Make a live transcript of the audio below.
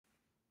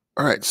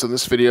All right, so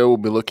this video we'll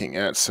be looking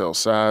at cell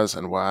size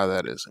and why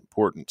that is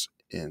important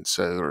in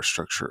cellular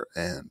structure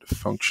and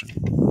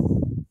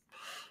function.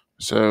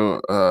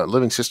 So,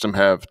 living system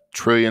have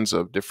trillions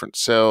of different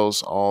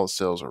cells. All the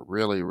cells are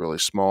really, really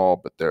small,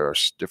 but there are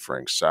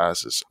differing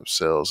sizes of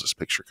cells. This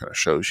picture kind of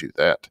shows you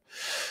that.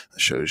 It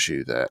shows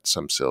you that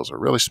some cells are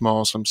really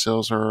small, some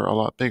cells are a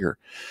lot bigger.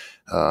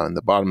 And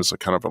the bottom is a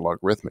kind of a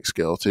logarithmic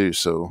scale too,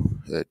 so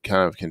it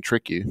kind of can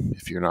trick you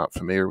if you're not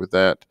familiar with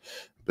that.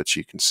 But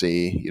you can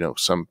see,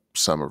 some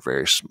are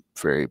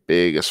very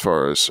big as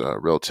far as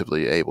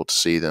relatively able to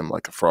see them,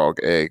 like a frog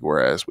egg,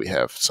 whereas we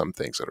have some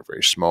things that are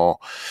very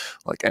small,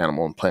 like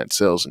animal and plant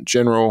cells in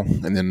general,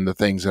 and then the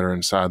things that are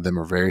inside them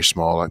are very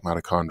small, like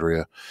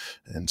mitochondria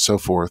and so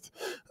forth.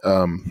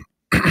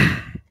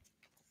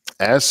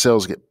 As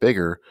cells get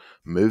bigger,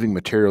 moving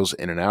materials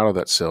in and out of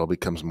that cell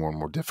becomes more and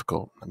more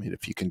difficult. I mean,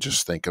 if you can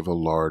just think of a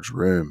large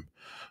room,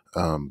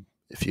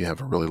 if you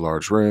have a really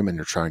large room and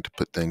you're trying to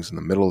put things in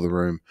the middle of the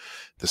room,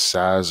 the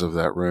size of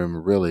that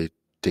room really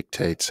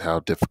dictates how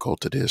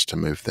difficult it is to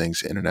move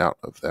things in and out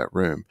of that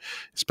room,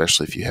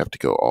 especially if you have to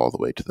go all the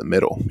way to the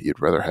middle.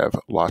 You'd rather have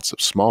lots of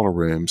smaller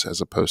rooms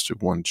as opposed to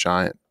one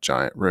giant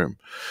room.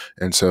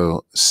 And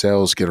so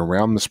cells get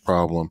around this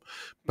problem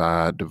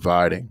by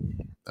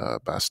dividing,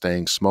 by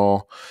staying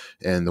small.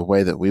 And the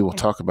way that we will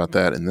talk about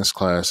that in this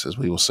class is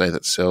we will say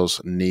that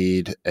cells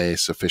need a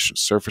sufficient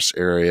surface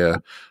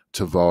area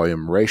to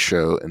volume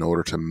ratio in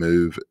order to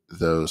move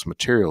those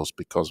materials,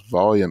 because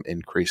volume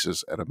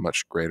increases at a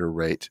much greater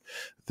rate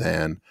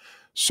than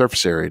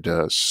surface area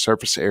does.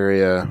 Surface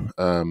area,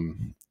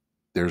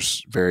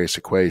 there's various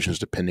equations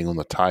depending on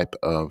the type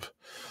of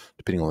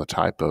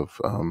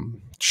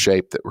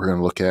shape that we're going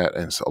to look at,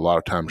 and so a lot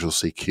of times you'll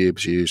see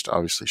cubes used.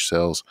 Obviously,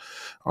 cells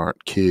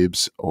aren't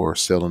cubes or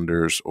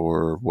cylinders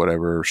or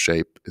whatever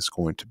shape is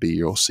going to be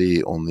you'll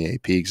see on the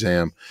AP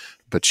exam,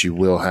 but you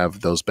will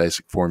have those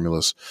basic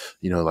formulas.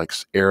 Like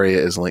area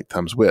is length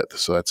times width,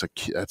 so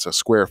that's a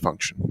square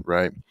function,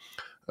 right?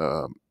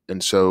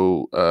 And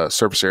so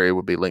surface area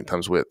would be length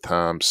times width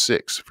times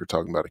 6 if you're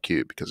talking about a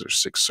cube, because there's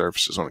 6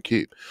 surfaces on a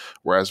cube.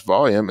 Whereas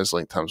volume is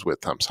length times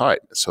width times height.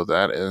 So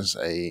that is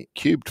a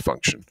cubed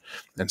function.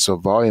 And so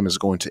volume is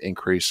going to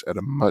increase at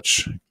a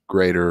much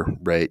greater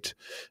rate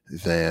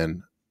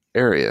than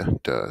area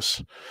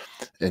does.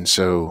 And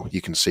so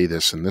you can see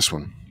this in this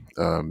one.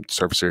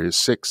 Surface area is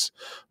 6.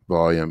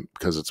 Volume,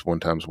 because it's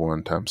 1 times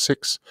 1 times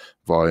 6,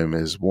 volume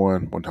is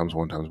 1 times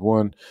 1 times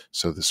 1.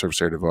 So the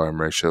surface area to volume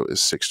ratio is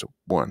 6 to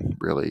 1,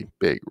 really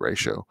big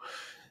ratio.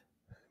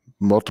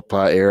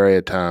 Multiply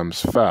area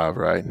times 5,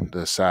 right?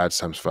 The sides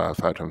times 5,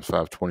 5 times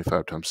 5,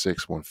 25 times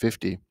 6,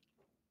 150.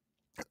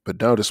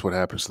 But notice what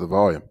happens to the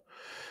volume.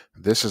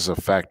 This is a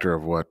factor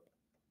of what,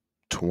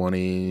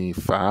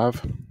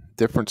 25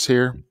 difference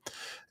here.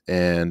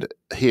 And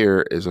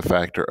here is a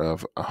factor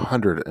of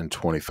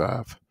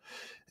 125.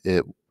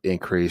 It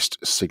increased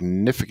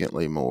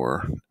significantly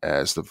more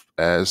as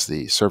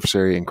the surface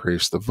area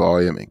increased, the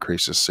volume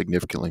increases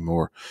significantly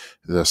more,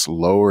 thus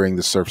lowering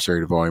the surface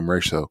area to volume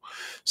ratio.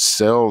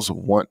 Cells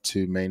want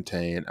to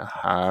maintain a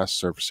high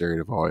surface area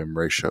to volume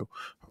ratio.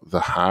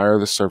 The higher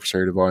the surface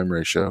area to volume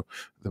ratio,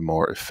 the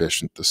more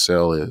efficient the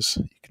cell is.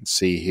 You can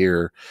see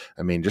here,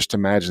 I mean, just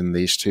imagine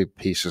these two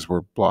pieces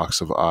were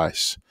blocks of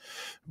ice.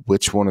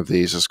 Which one of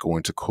these is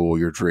going to cool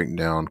your drink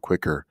down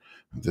quicker?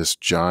 This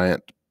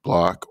giant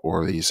block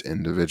or these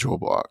individual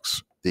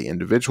blocks? The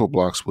individual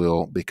blocks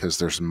will, because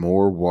there's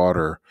more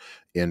water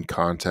in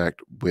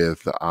contact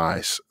with the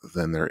ice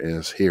than there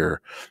is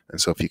here. And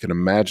so if you can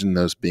imagine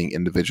those being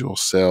individual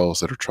cells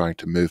that are trying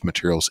to move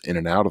materials in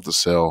and out of the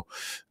cell,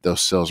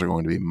 those cells are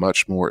going to be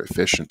much more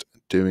efficient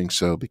doing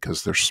so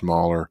because they're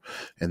smaller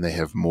and they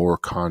have more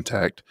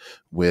contact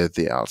with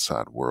the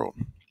outside world.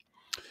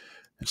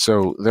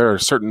 So there are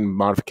certain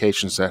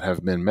modifications that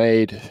have been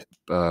made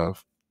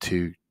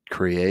to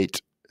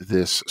create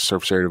this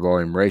surface area to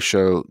volume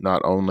ratio,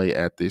 not only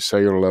at the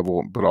cellular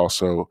level, but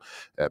also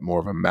at more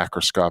of a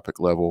macroscopic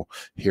level.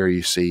 Here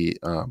you see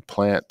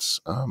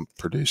plants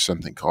produce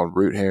something called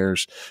root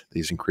hairs.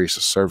 These increase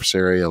the surface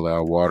area,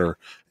 allow water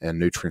and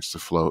nutrients to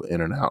flow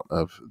in and out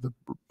of the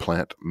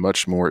plant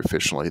much more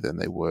efficiently than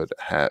they would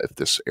have if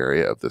this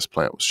area of this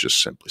plant was just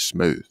simply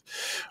smooth.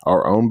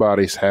 Our own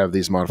bodies have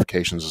these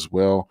modifications as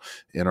well.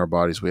 In our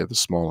bodies, we have the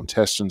small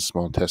intestines.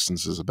 Small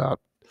intestines is about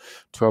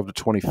 12 to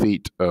 20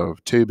 feet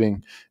of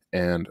tubing,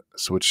 and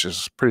so which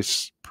is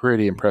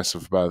pretty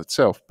impressive by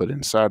itself. But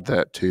inside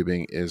that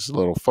tubing is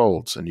little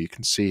folds, and you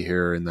can see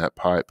here in that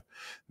pipe,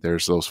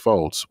 there's those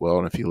folds. Well,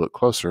 and if you look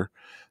closer,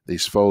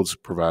 these folds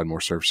provide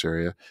more surface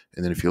area,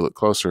 and then if you look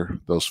closer,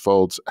 those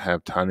folds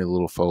have tiny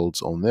little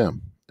folds on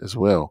them as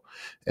well.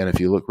 And if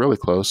you look really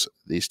close,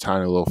 these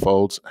tiny little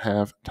folds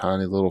have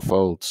tiny little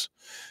folds,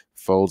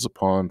 folds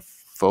upon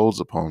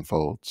folds upon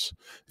folds.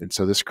 And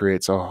so this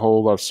creates a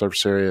whole lot of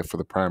surface area for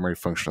the primary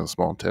function of the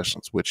small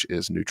intestines, which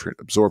is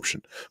nutrient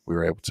absorption. We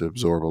were able to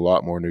absorb a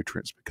lot more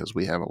nutrients because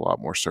we have a lot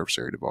more surface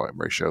area to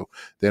volume ratio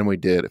than we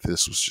did if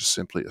this was just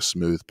simply a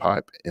smooth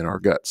pipe in our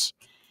guts.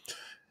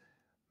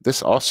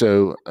 This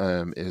also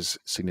is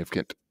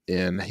significant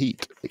in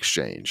heat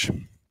exchange.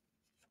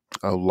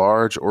 A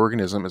large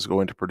organism is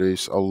going to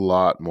produce a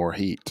lot more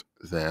heat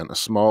than a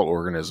small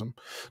organism,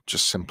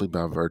 just simply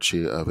by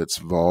virtue of its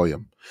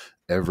volume.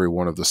 Every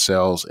one of the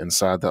cells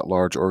inside that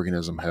large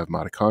organism have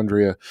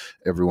mitochondria.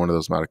 Every one of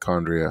those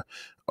mitochondria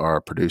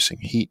are producing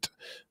heat,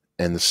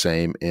 and the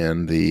same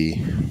in the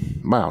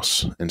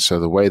mouse. And so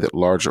the way that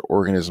larger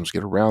organisms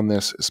get around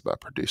this is by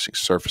producing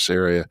surface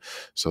area.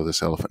 So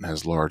this elephant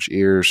has large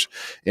ears.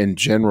 In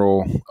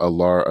general,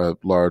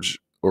 large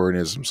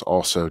organisms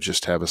also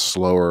just have a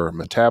slower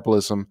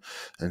metabolism,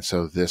 and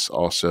so this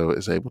also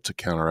is able to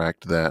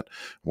counteract that,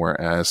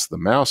 whereas the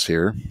mouse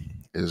here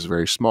is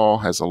very small,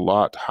 has a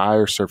lot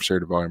higher surface area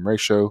to volume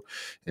ratio,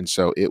 and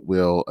so it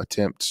will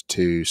attempt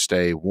to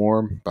stay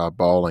warm by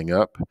balling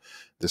up.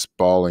 This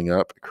balling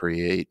up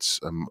creates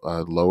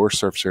a lower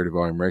surface area to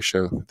volume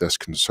ratio, thus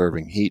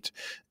conserving heat,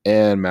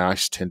 and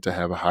mice tend to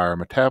have a higher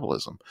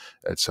metabolism,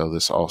 and so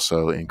this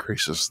also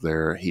increases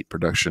their heat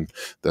production,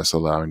 thus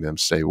allowing them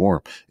to stay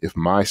warm. If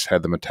mice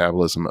had the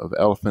metabolism of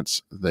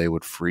elephants, they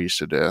would freeze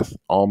to death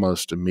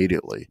almost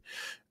immediately.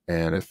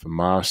 And if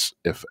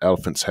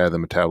elephants had the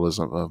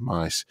metabolism of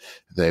mice,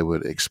 they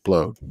would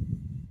explode.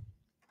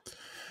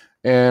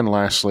 And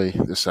lastly,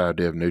 this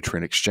idea of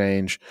nutrient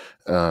exchange.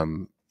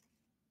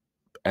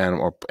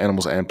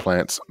 Animals and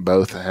plants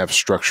both have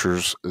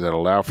structures that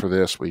allow for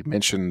this. We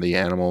mentioned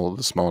the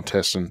small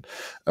intestine.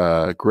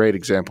 Great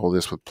example of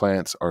this with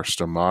plants are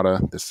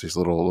stomata. These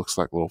looks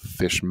like little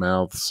fish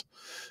mouths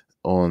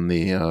on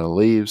the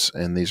leaves,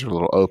 and these are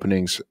little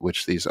openings,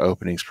 which these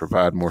openings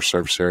provide more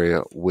surface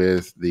area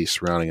with the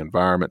surrounding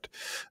environment.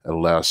 It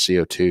allows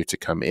CO2 to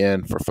come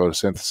in for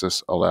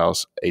photosynthesis,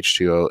 allows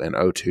H2O and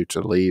O2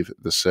 to leave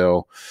the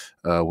cell,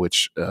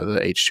 which the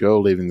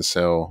H2O leaving the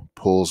cell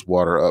pulls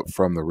water up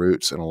from the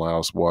roots and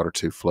allows water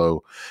to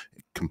flow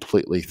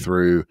completely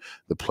through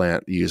the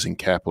plant using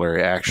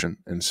capillary action.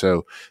 And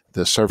so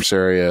the surface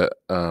area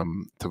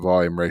to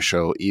volume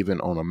ratio, even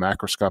on a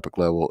macroscopic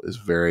level, is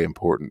very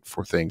important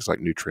for things like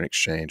nutrient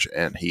exchange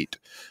and heat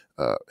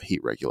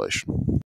regulation.